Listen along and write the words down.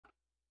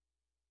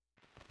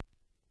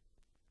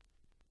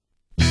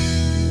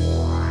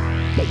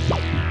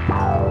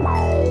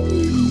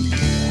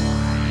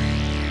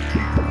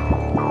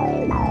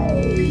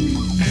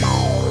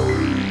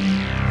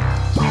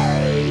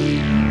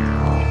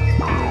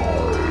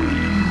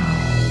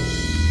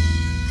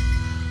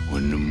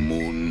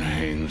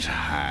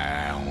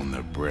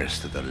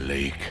coast of the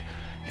lake,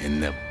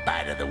 and the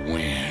bite of the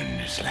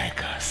wind is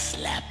like a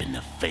slap in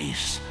the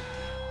face.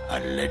 A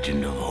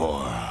legend of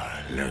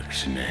horror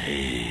lurks in the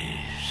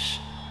haze.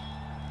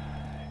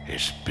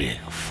 It's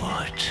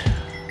Bigfoot.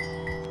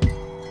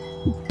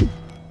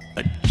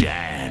 A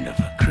giant of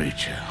a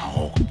creature,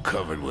 all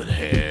covered with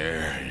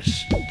hair,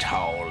 as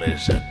tall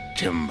as a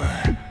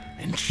timber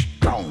and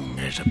strong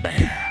as a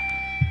bear.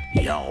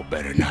 Y'all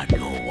better not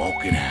go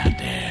walking out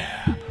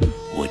there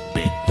with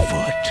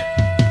Bigfoot.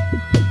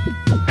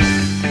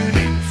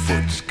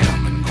 Bigfoot's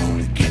coming,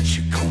 gonna get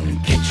you, gonna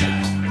get you.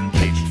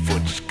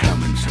 Bigfoot's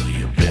coming, so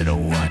you better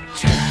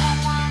watch out.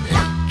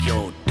 Lock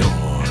your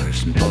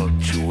doors and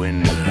bolt your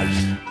windows.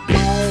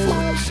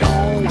 Bigfoot's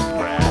on the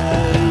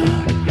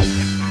prowl.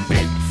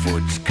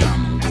 Bigfoot's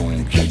coming,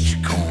 gonna get you,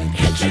 gonna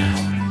get you.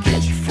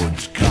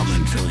 Bigfoot's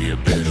coming, so you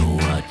better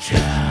watch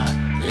out.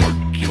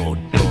 Lock your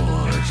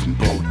doors and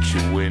bolt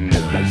your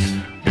windows.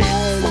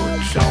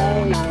 Bigfoot's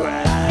on the prowl.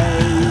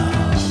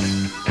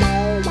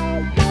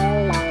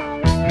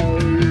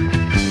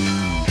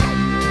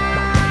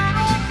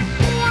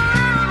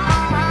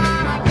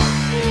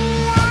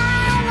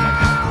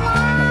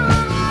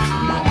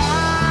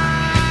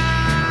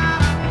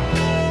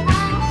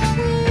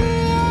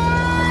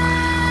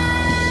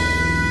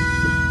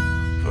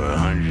 For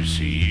hundreds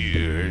of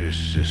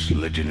years, this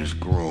legend has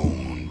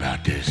grown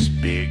about this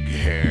big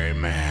hairy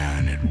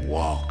man that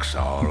walks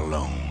all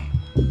alone.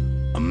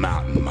 A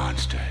mountain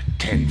monster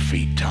 10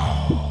 feet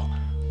tall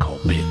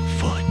called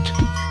Bigfoot.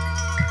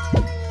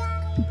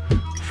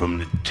 From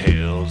the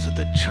tales of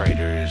the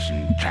traders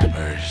and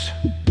trappers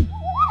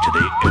to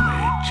the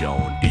image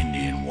on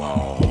Indian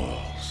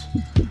walls.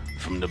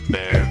 From the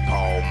Bear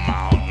Paw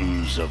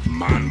Mountains of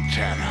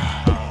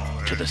Montana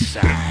to the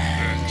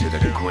signs of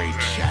the Great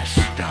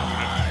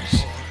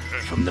Shastas.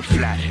 From the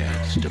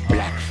Flatheads to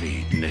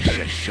Blackfeet and the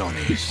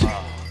Shoshones.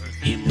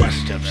 He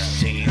must have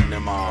seen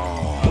them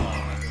all.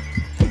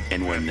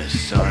 And when the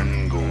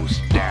sun goes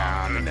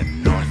down in the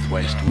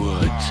northwest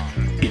woods,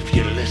 if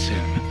you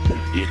listen,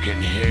 you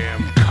can hear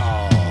him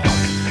call.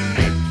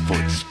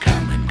 Bigfoot's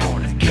coming,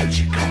 gonna get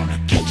you, gonna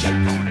get you.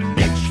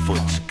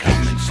 Bigfoot's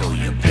coming, so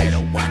you better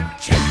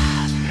watch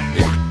out.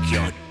 Lock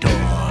your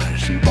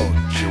doors and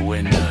bolt your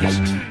windows.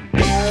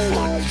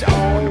 Bigfoot's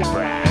on the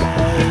prowl.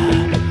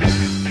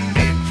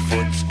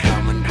 Bigfoot's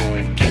coming,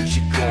 gonna get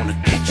you, gonna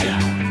get you.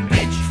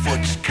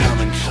 Bigfoot's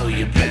coming, so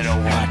you better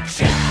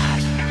watch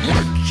out.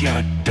 Lock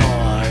your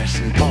doors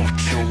and bolt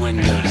your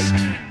windows.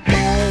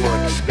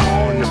 Bigfoot's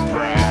on the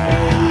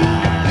prowl.